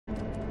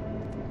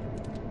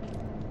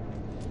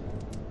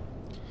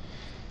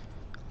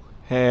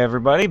Hey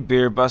everybody,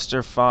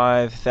 Beerbuster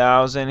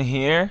 5000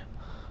 here.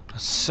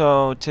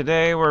 So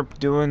today we're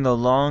doing the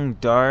Long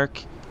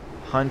Dark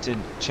Hunted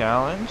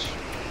Challenge.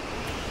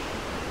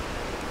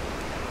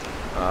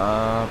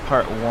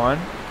 Part 1.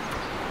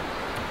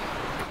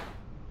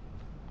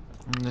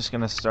 I'm just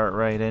gonna start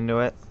right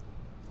into it.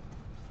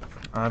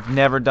 I've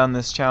never done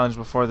this challenge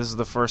before. This is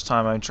the first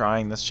time I'm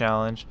trying this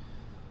challenge.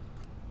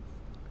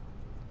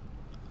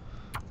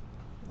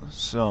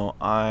 So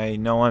I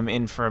know I'm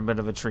in for a bit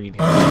of a treat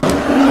here.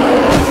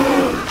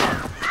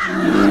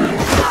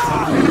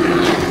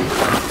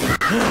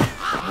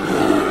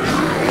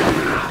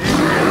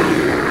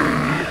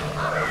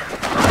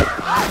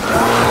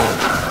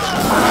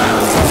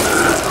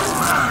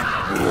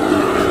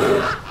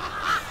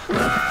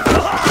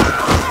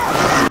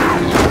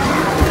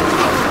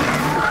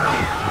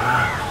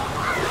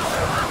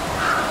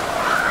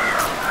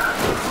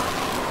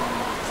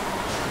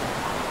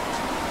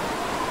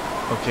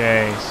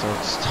 Okay, so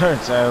it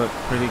starts out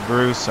pretty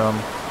gruesome.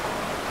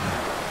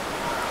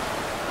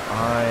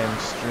 I am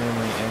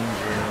extremely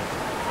injured.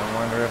 I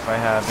wonder if I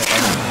have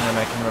anything that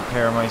I can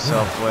repair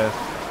myself with.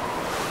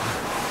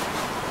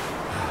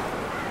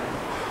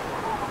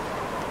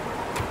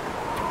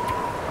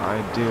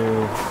 I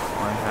do.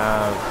 I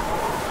have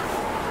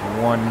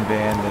one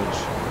bandage.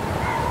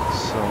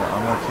 So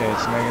I'm okay.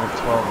 It's negative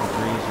 12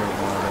 degrees right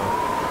now though.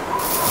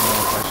 I don't know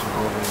if I should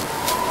really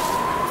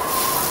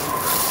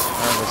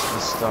harvest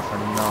this stuff or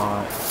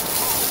not.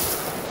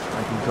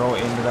 I can go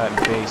into that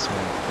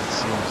basement, it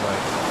seems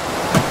like.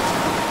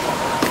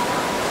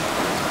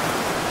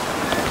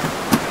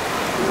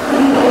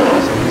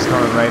 So he's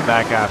coming right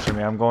back after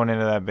me. I'm going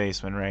into that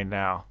basement right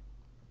now.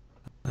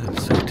 I'm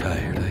so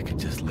tired, I could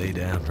just lay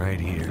down right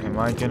here. Am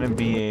I gonna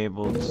be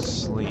able to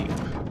sleep?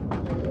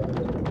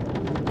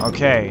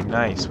 Okay,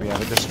 nice. We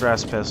have a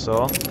distress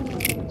pistol,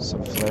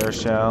 some flare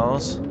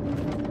shells,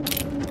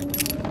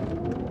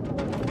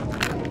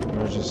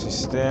 emergency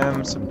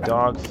stim, some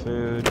dog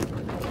food,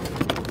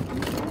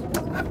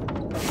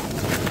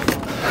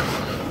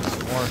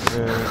 some more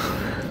food.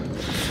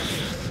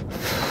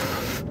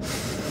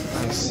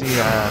 I see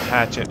a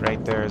hatchet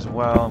right there as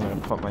well. I'm gonna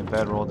put my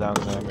bedroll down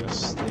because I'm gonna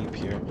sleep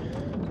here.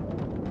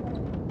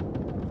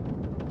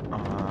 How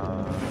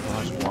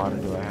much water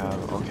do I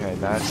have? Okay,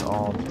 that's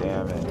all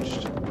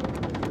damaged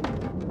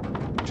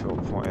to a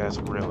point. That's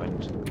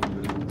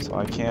ruined, so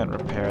I can't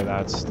repair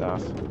that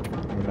stuff.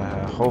 I'm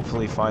gonna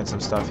hopefully find some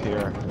stuff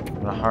here.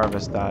 I'm gonna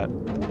harvest that.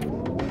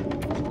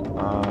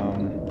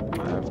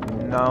 I have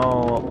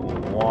no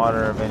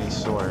water of any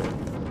sort.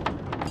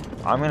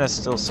 I'm gonna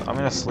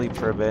sleep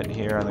for a bit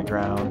here on the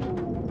ground.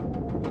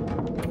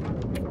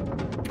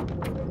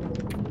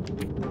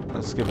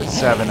 Let's give it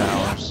 7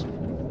 hours.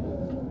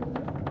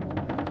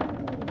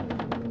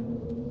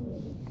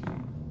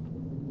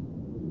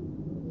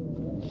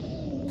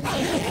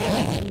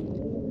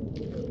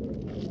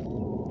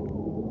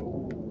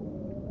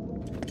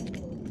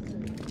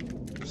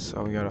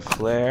 So we got a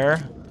flare,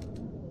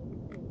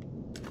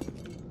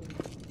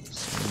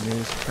 some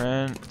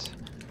newsprint,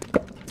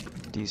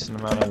 decent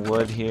amount of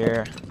wood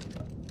here.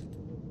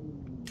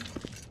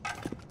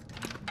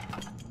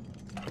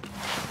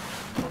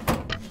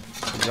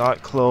 We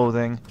got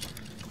clothing.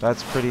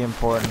 That's pretty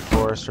important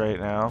for us right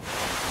now.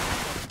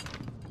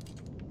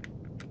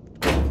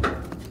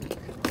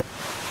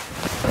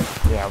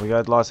 Yeah, we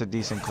got lots of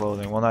decent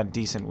clothing. Well, not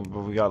decent, but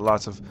we got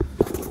lots of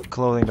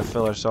clothing to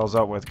fill ourselves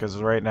up with, because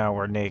right now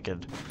we're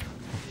naked.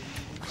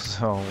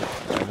 So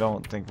I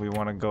don't think we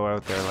want to go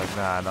out there like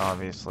that,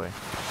 obviously.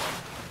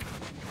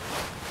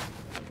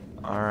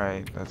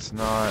 Alright, that's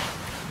not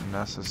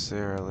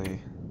necessarily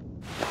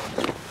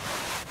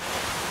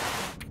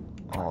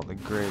all the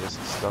greatest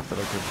stuff that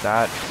I could.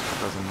 That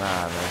doesn't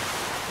matter.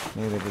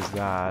 Neither does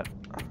that.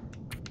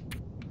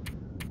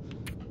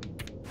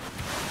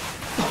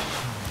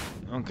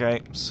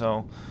 Okay,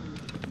 so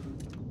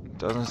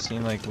doesn't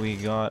seem like we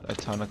got a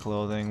ton of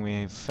clothing.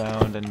 We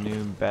found a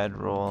new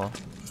bedroll,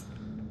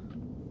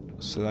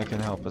 so that can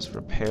help us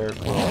repair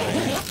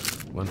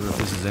clothing. Wonder if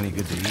this is any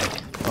good to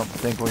eat. I don't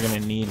think we're gonna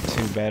need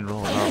 2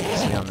 bedrolls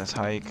obviously on this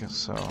hike,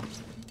 so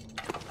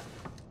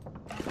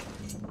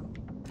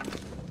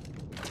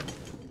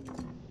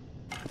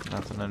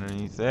nothing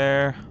underneath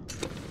there.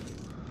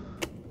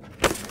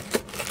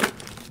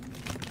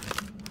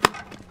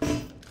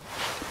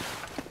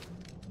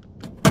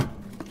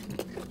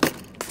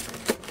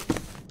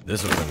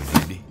 This'll come in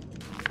handy.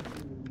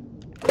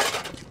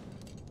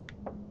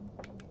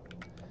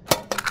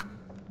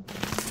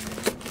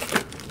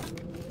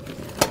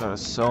 Got a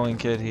sewing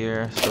kit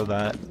here, so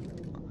that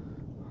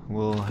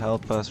will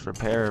help us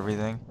repair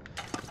everything.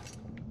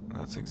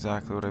 That's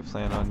exactly what I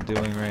plan on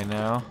doing right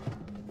now.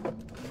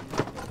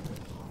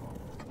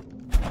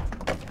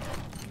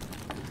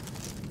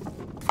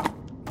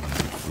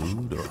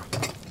 Food or...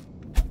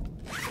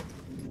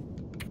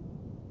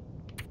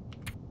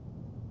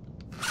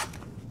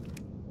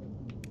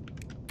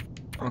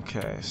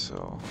 Okay,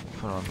 so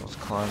put on those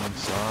climbing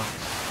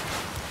socks.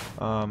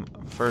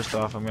 First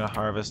off, I'm gonna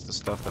harvest the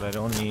stuff that I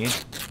don't need.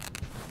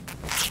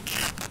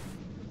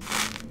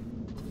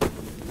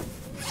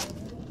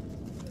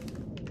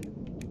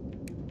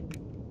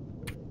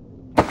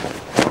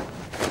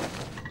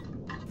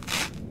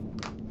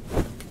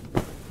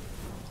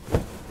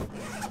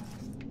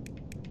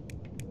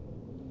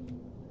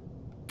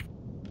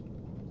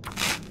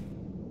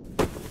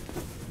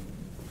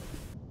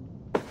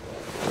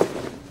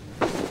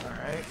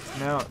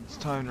 now it's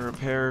time to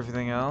repair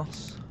everything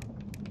else.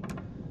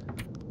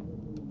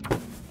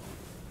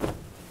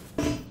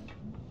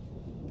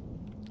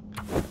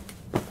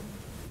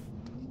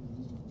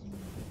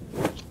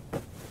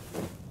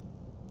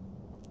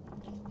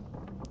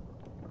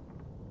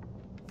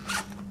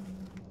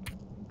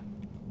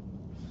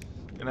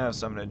 Gonna have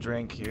something to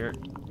drink here.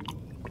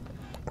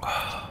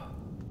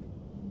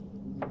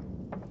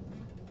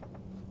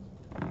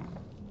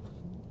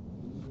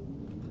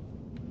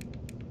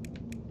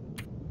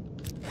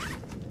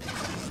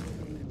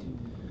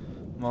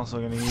 I'm also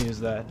going to use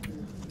that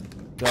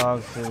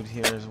dog food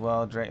here as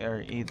well, drink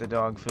or eat the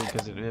dog food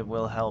because it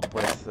will help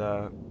with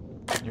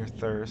your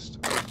thirst.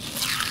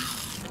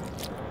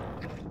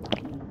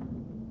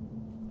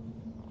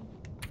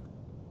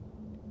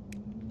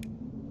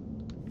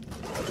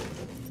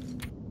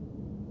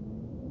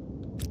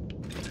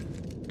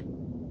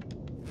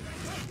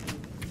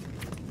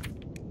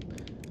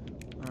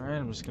 Alright,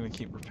 I'm just going to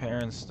keep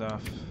repairing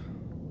stuff.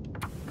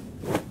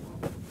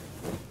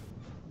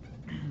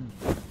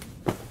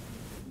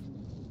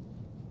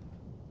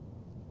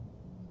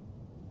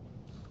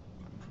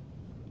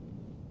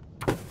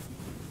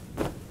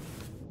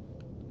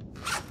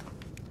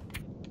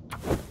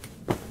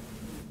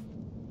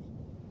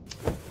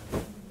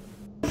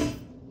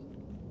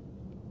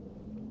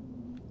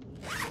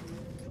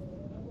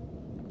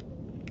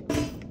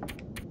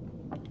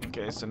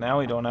 Okay, so now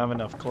we don't have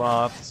enough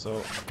cloth,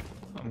 so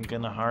I'm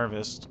gonna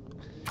harvest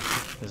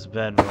this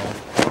bedroll.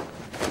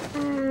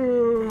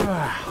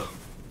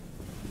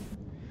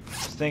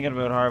 Just thinking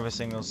about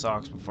harvesting those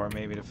socks before,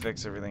 maybe to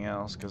fix everything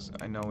else, because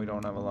I know we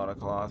don't have a lot of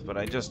cloth, but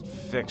I just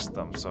fixed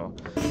them, so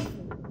it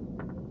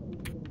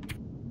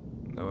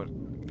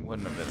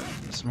wouldn't have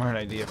been a smart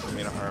idea for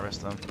me to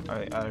harvest them.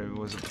 I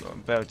was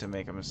about to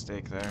make a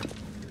mistake there.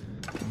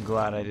 I'm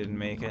glad I didn't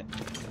make it.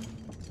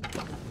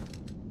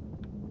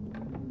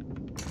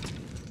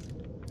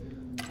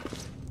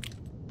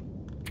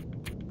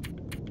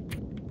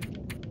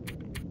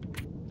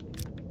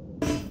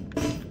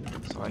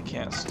 I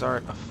can't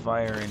start a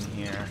fire in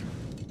here,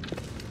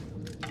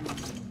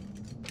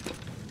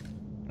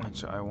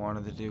 which I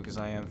wanted to do because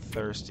I am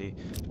thirsty.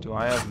 Do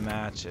I have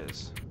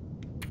matches?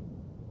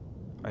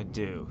 I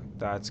do.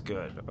 That's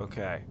good.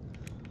 Okay.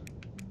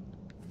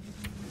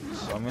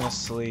 So I'm gonna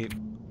sleep.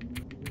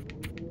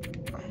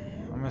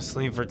 I'm gonna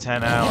sleep for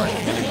 10 hours.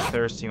 I'm gonna be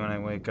thirsty when I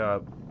wake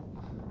up.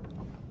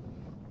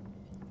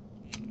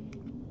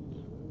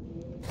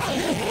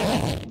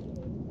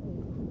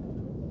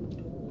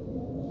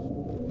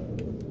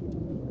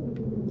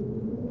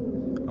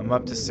 I'm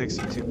up to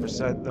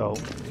 62% though,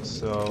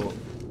 so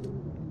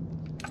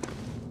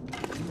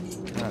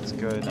that's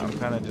good. I'm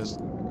kind of just,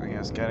 I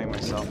guess, getting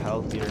myself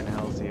healthier and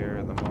healthier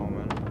at the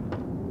moment.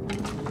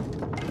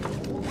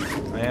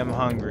 I am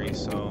hungry,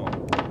 so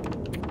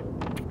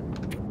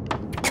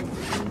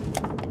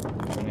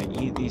I'm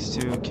gonna eat these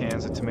 2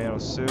 cans of tomato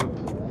soup.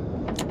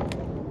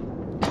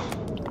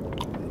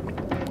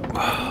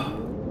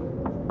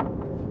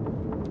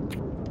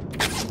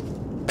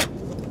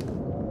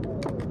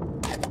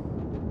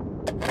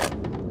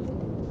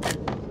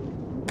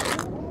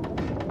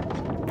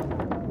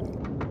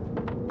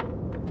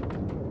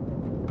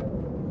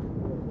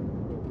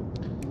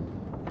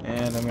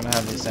 And I'm gonna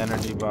have this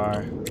energy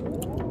bar. I'm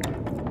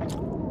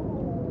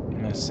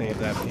gonna save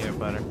that peanut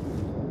butter.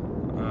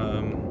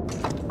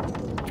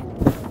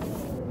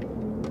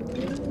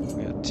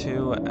 We got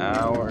 2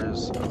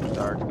 hours of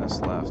darkness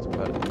left,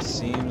 but it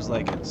seems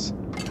like it's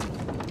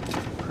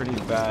pretty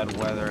bad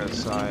weather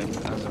outside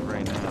as of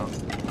right now.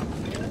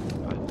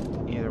 But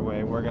either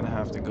way, we're gonna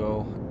have to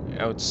go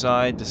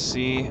outside to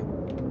see.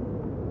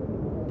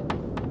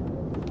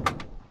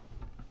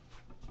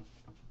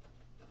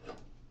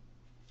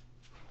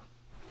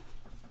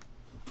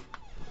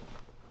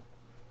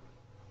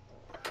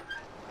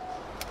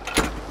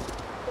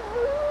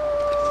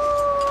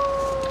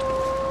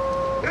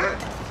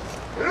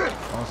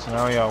 So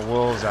now we got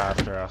wolves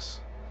after us.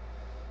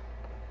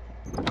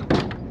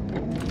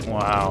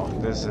 Wow,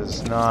 this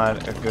is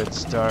not a good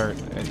start.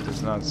 It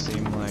does not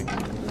seem like.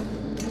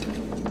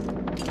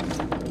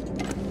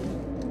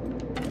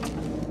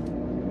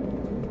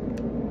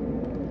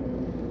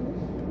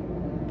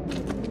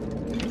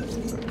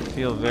 I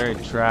feel very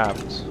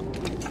trapped.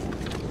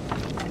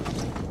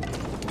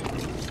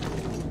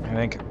 I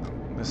think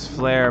this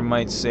flare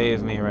might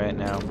save me right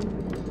now,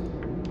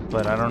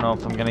 but I don't know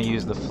if I'm gonna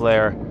use the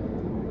flare.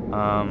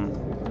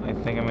 I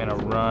think I'm gonna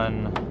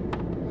run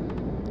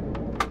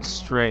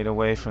straight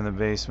away from the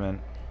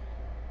basement.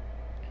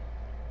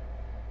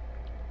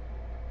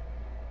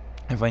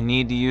 If I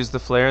need to use the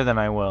flare, then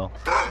I will.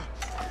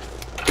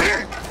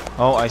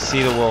 Oh, I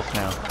see the wolf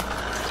now.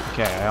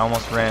 Okay, I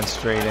almost ran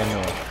straight into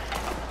it.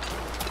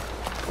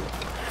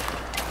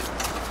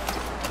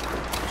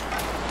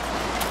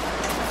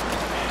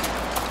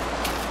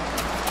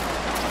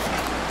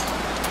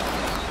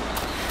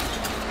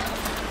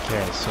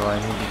 Okay, so I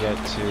need to get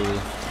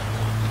to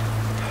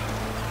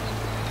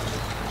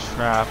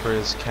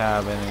Trapper's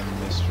cabin in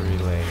Mystery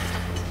Lake.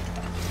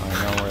 I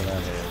know where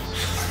that is.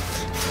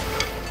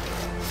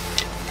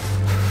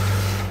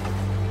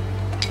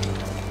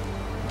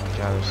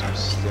 gather some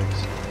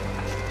sticks,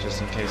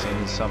 just in case I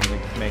need something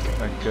to make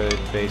a good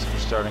base for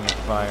starting a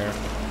fire.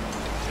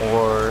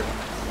 Or,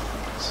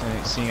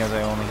 seeing as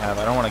I only have,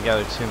 I don't want to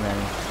gather too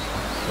many,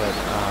 but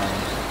I'm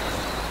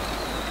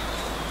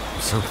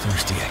so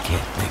thirsty I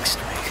can't think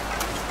straight.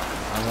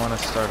 I want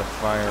to start a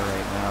fire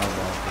right now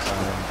though, because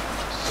I'm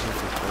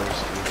super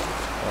thirsty.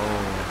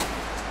 Oh,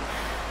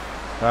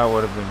 that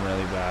would have been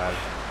really bad.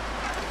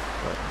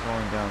 But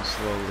going down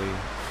slowly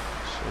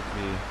should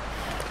be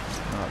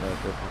not that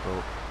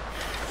difficult.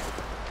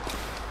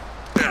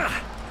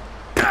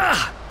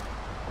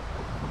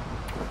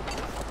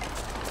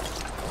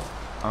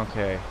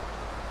 Okay.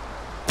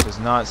 Does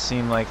not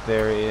seem like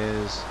there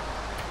is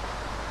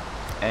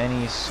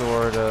any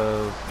sort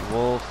of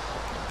wolf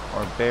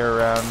or bear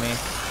around me.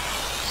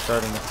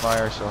 Starting a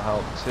fire shall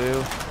help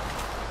too.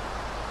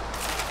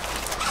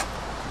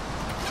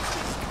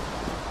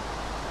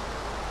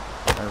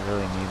 I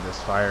really need this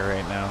fire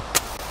right now.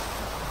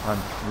 I'm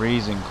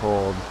freezing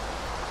cold.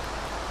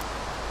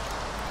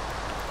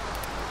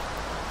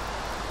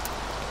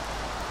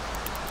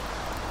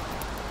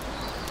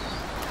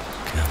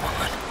 Come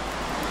on.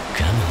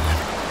 Come on.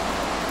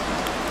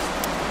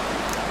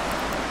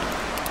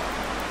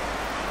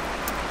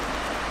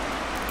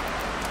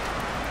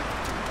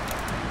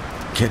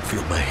 Can't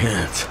feel my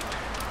hands.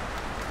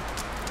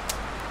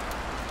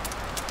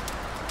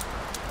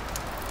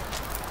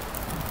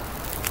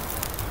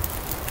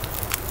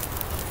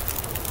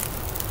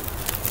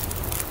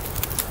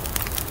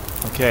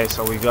 Okay,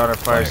 so we got our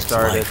fire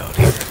started. Out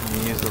here. We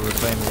use the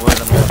reclaimed wood.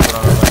 I'm gonna put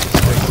on a bunch of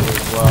sticks here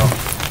as well.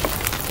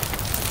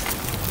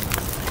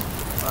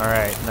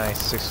 Alright, nice,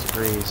 6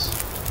 degrees.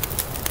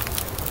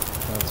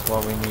 That's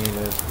what we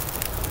needed.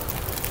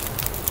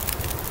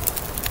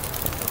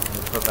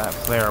 We'll put that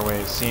flare away,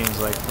 it seems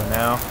like, for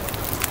now.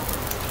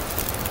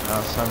 Now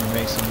it's time to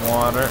make some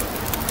water.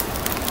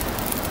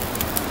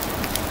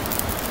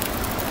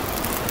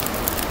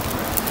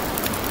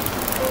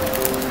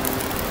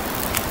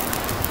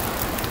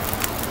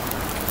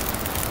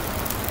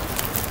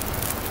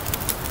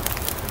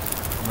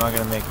 I'm not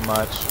gonna make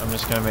much. I'm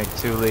just gonna make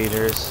 2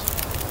 liters.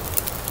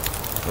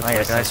 Looks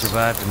like I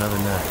survived another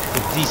night. A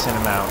decent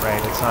amount,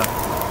 right? It's not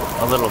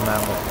a little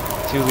amount, but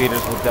 2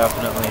 liters will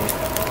definitely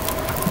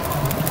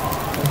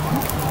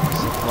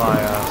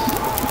supply us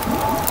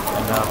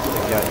enough to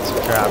get to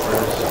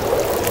trappers.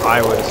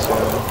 I would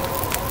assume.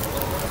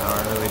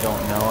 I really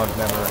don't know. I've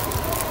never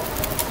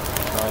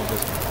tried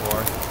this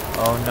before.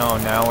 Oh no!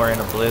 Now we're in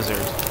a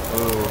blizzard.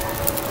 Ooh.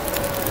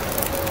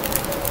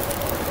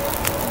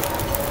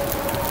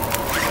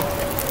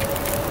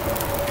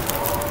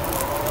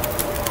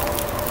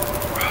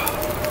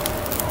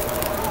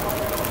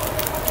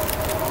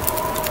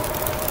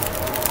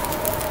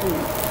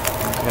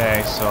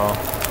 Okay, so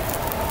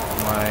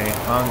my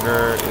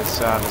hunger is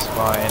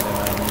satisfied and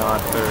I'm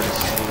not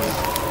thirsty.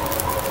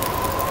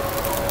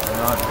 I'm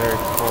not very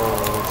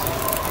cold.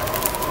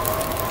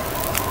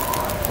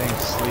 I think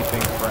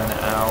sleeping for an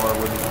hour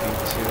wouldn't be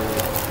too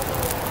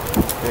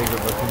big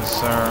of a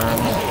concern.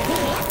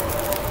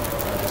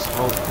 I just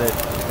hope that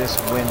this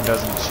wind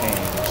doesn't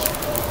change.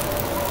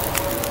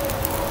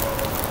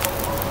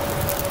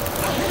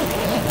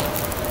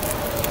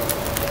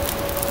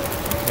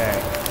 Okay.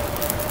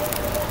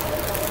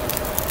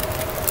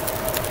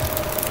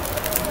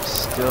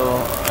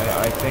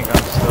 I think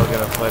I'm still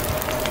gonna put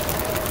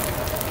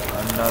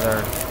another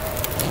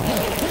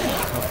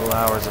couple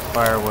hours of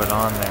firewood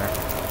on there.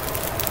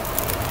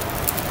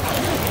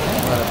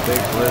 What a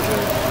big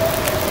blizzard.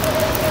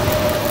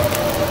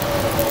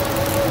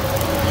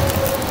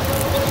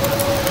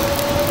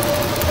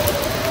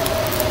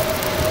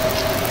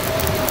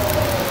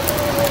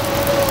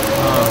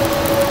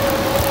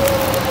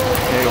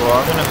 Okay, well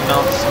I'm gonna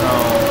melt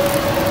snow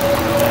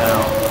now.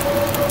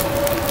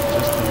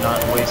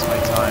 Not waste my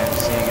time,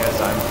 seeing as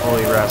I'm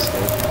fully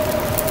rested.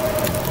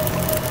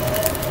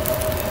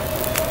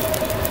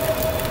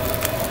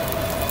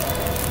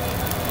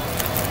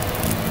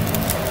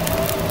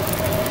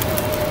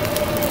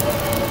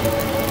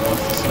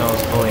 Once the snow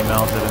is fully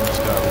melted, I'm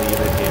just gonna leave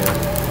it here.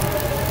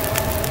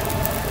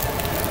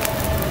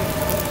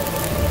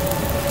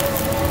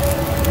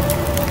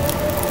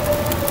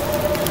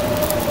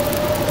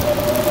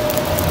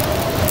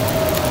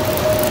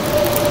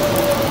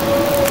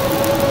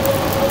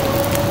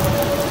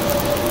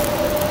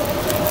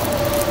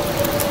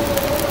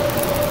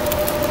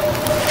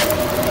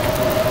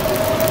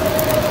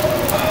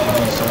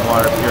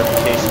 Water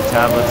purification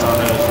tablets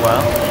on it as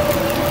well.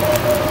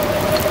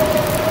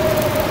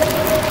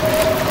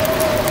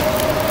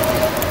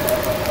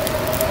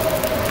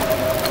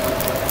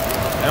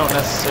 I don't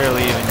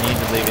necessarily even need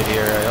to leave it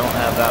here. I don't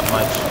have that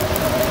much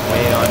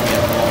weight on me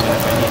at the moment.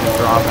 If I need to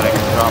drop it, I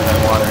can drop my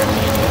water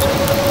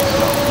immediately.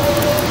 So,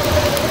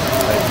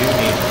 what I do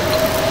need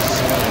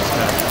soon is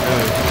kind of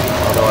food,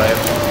 although I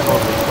am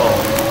totally full.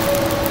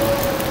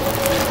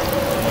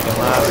 And you can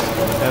last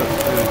without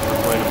food for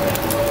quite a bit.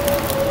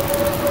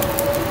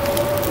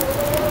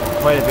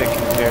 Quite a bit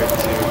compared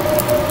to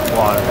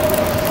water.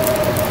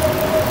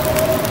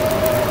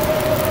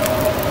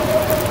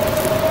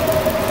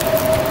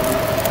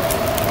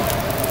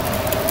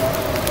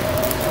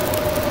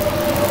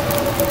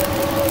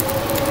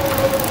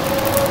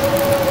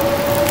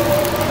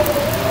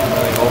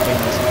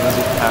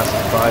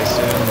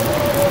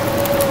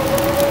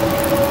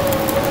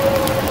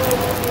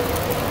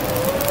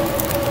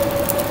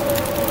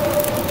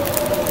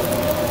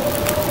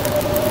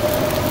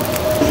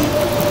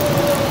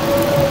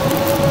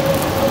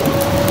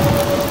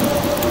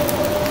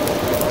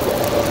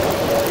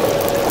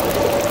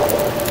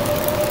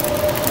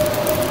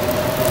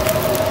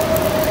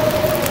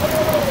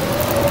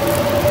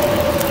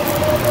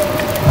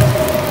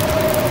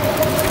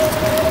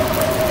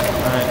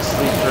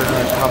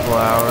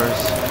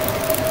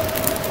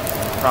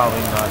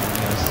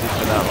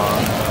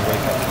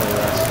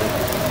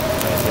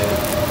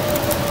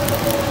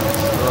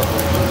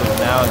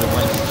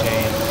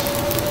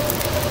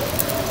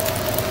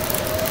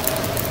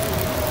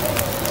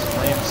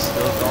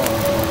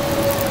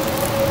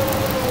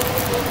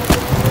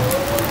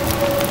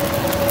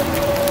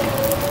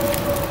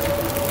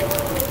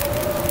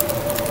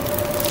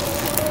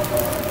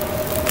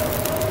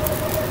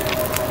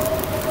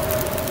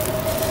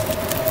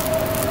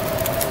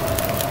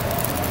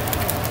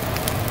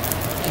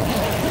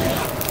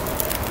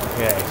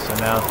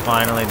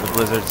 Finally, the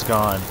blizzard's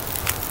gone.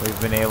 We've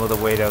been able to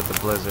wait out the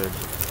blizzard.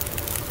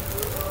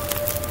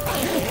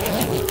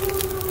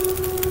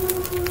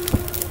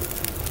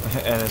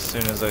 And as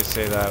soon as I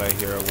say that, I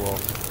hear a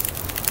wolf.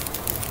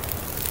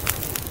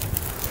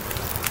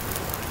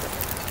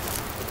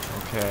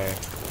 Okay.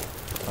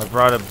 I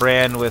brought a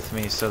brand with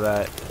me so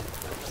that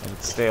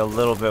it'd stay a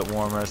little bit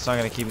warmer. It's not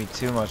going to keep me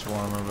too much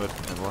warmer, but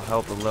it will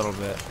help a little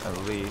bit at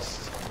least.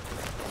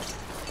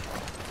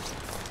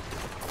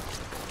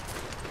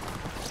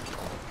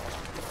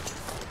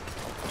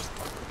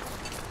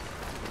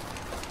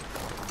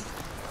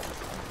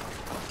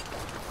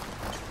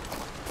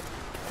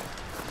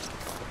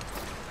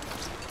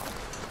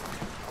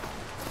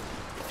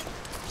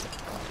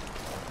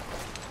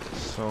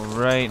 So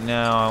right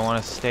now I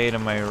want to stay to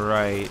my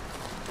right,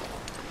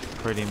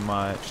 pretty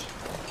much.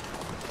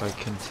 If I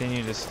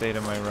continue to stay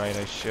to my right,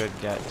 I should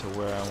get to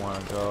where I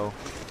want to go.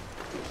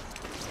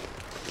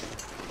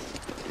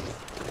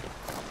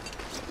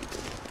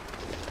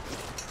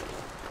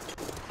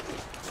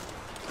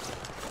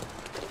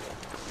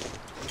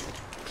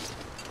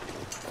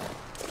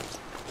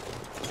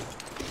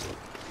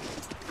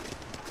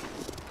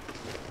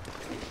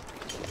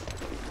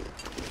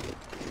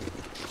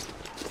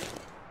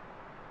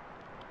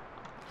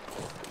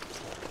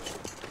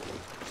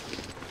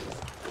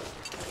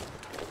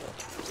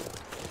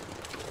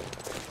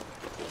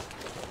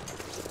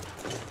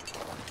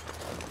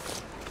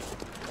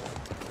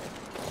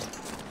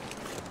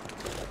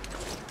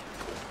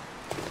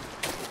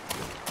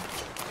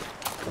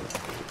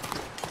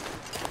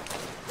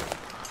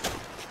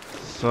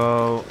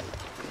 So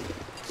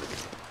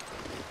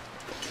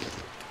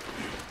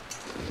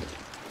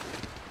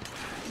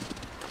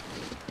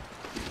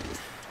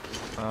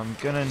I'm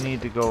gonna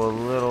need to go a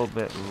little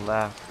bit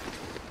left.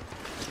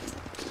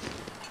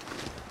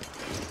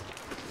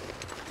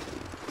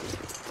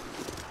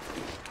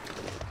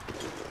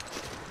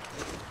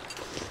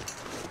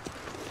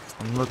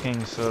 I'm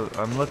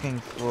looking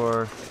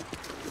for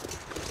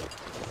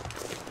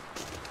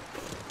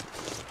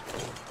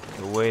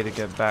the way to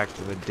get back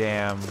to the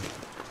dam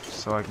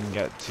so I can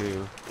get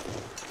to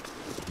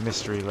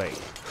Mystery Lake.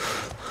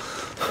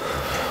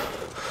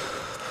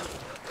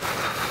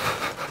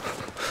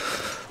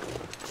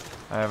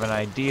 I have an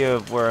idea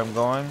of where I'm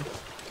going.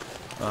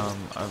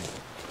 I've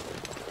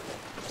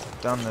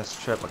done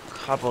this trip a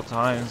couple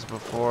times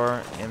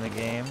before in the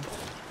game,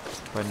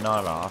 but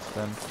not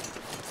often.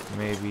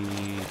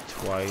 Maybe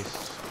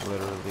twice,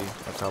 literally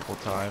a couple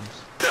times.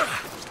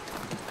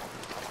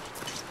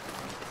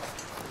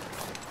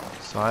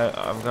 So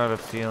I've got a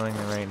feeling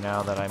right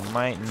now that I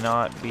might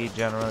not be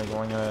generally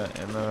going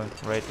in the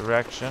right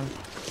direction.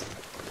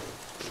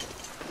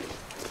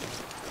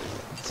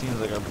 It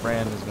seems like our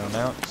brand has gone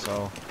out,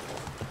 so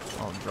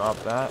I'll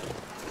drop that.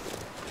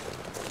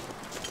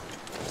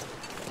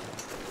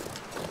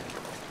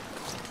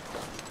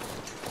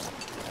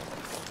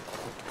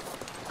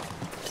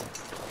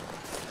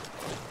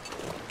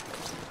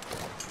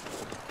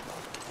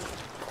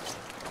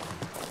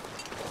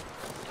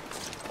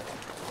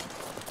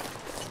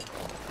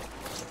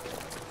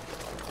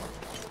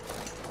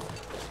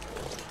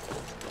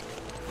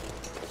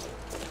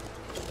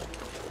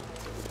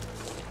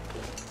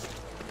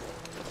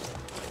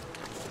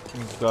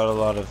 We've got a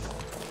lot of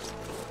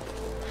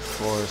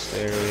forest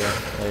area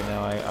right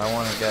now. I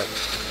want to get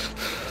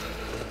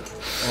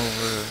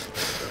over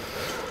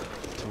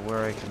to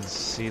where I can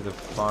see the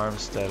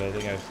farmstead. I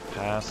think I've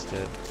passed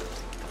it.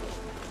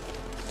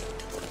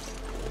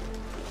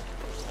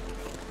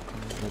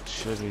 It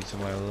should be to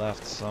my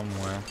left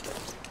somewhere.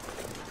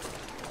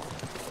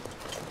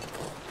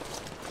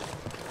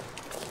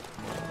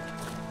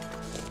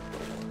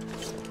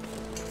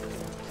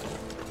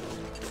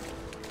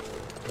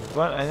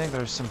 But I think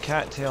there's some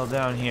cattail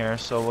down here,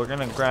 so we're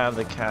gonna grab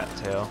the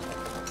cattail.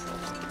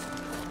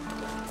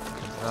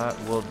 That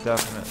will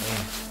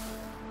definitely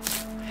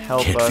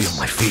help us. Can't feel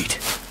my feet.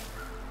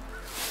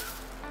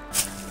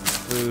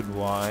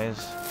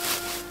 Food-wise.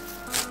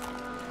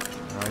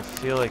 I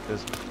feel like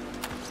this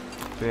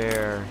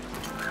bear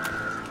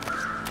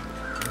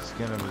is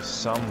gonna be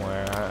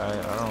somewhere. I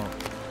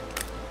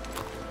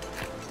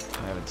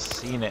haven't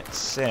seen it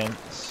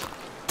since,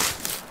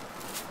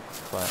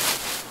 but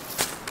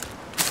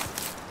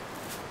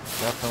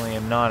definitely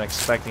am not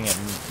expecting it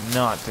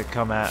not to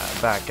come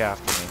back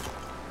after me.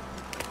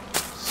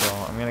 So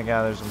I'm gonna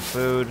gather some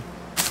food.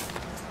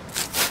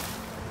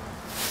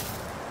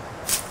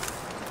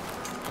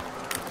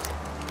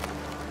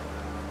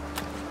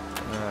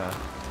 I'm gonna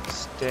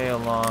stay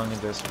along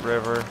this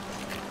river.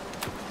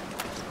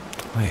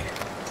 Wait.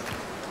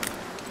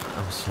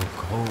 I'm so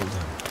cold.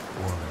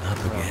 I'm warming up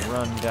again.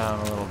 Run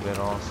down a little bit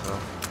also.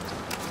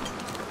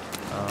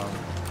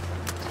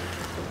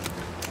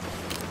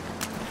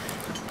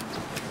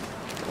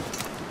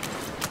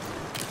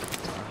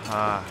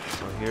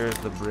 So here's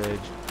the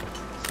bridge.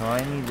 So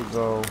I need to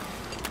go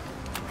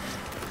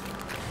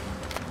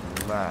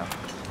left.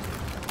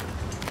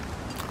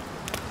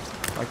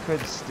 I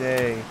could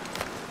stay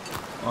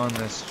on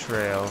this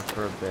trail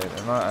for a bit,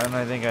 and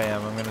I think I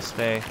am. I'm gonna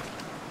stay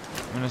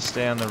I'm gonna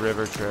stay on the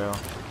river trail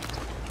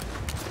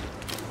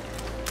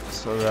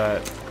so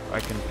that I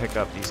can pick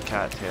up these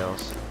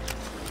cattails.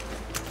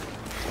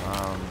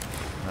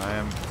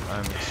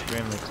 I'm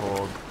extremely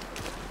cold.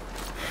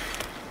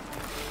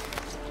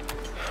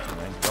 And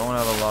I don't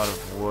have a lot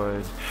of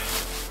wood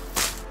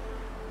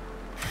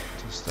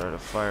to start a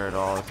fire at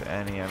all, if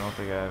any. I don't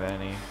think I have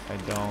any. I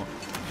don't.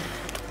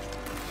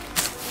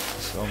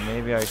 So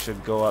maybe I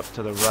should go up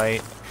to the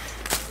right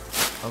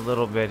a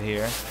little bit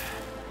here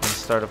and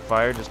start a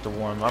fire just to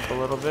warm up a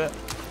little bit.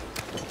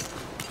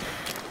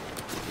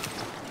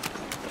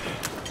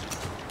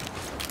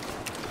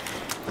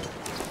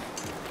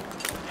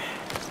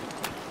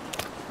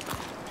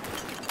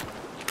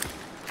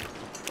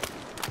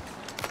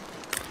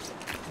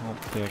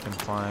 Hopefully I can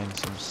find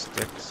some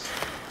sticks.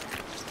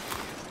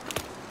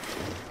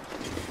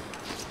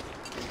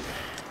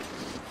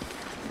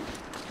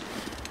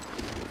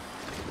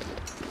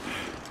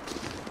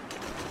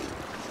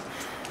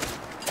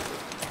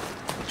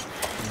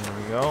 There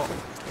we go.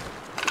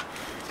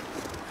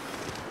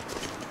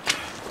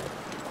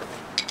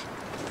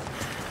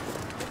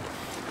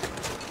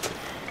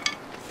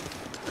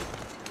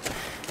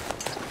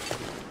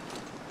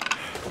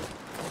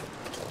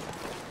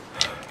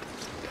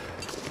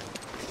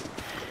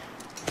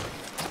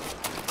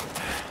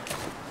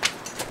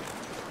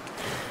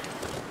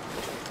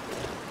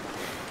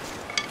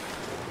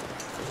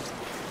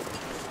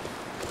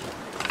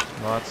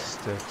 Lots of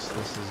sticks.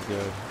 This is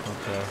good.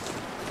 Okay.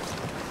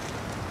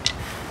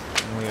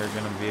 And we are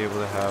going to be able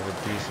to have a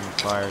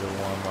decent fire to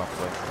warm up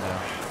with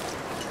now.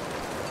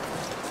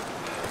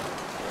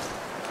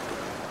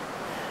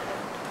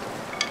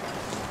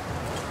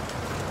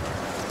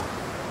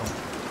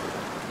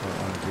 Don't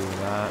want to do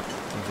that.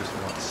 I just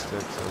want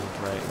sticks as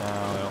of right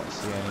now. I don't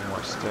see any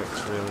more sticks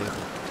really.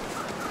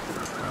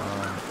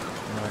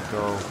 I'm going to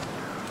go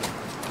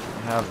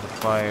have the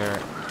fire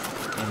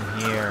in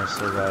here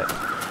so that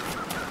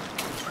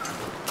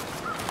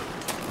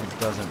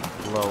doesn't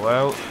blow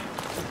out.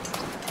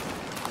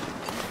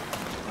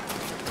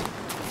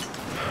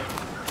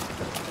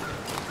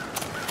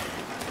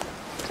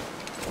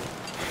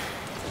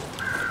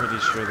 Pretty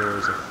sure there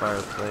was a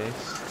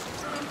fireplace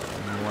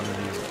in one of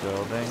these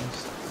buildings.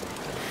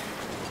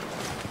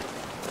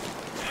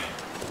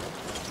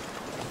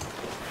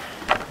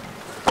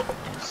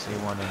 I see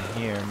one in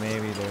here.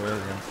 Maybe there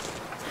isn't.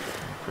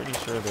 I'm pretty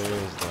sure there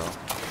is though.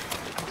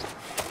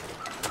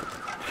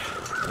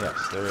 Yes,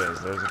 there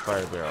is. There's a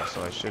fire barrel,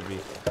 so I should be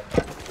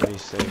pretty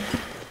safe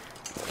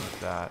with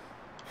that.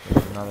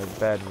 There's another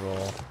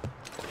bedroll.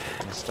 I'm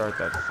gonna start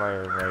that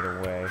fire right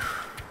away.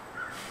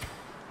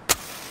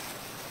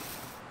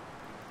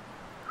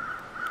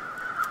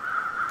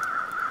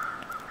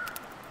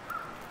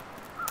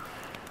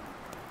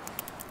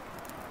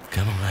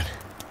 Come on.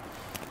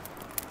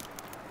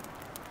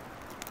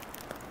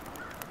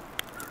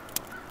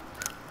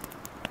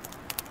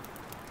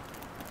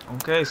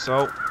 Okay,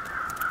 so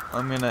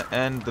I'm gonna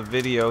end the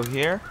video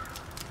here.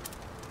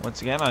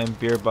 Once again, I'm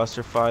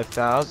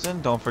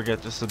BeerBuster5000. Don't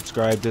forget to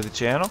subscribe to the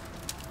channel.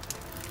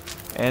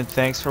 And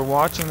thanks for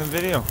watching the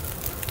video.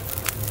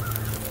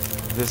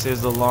 This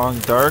is the Long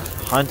Dark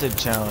Hunted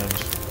Challenge,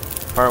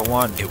 Part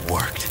 1. It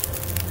worked.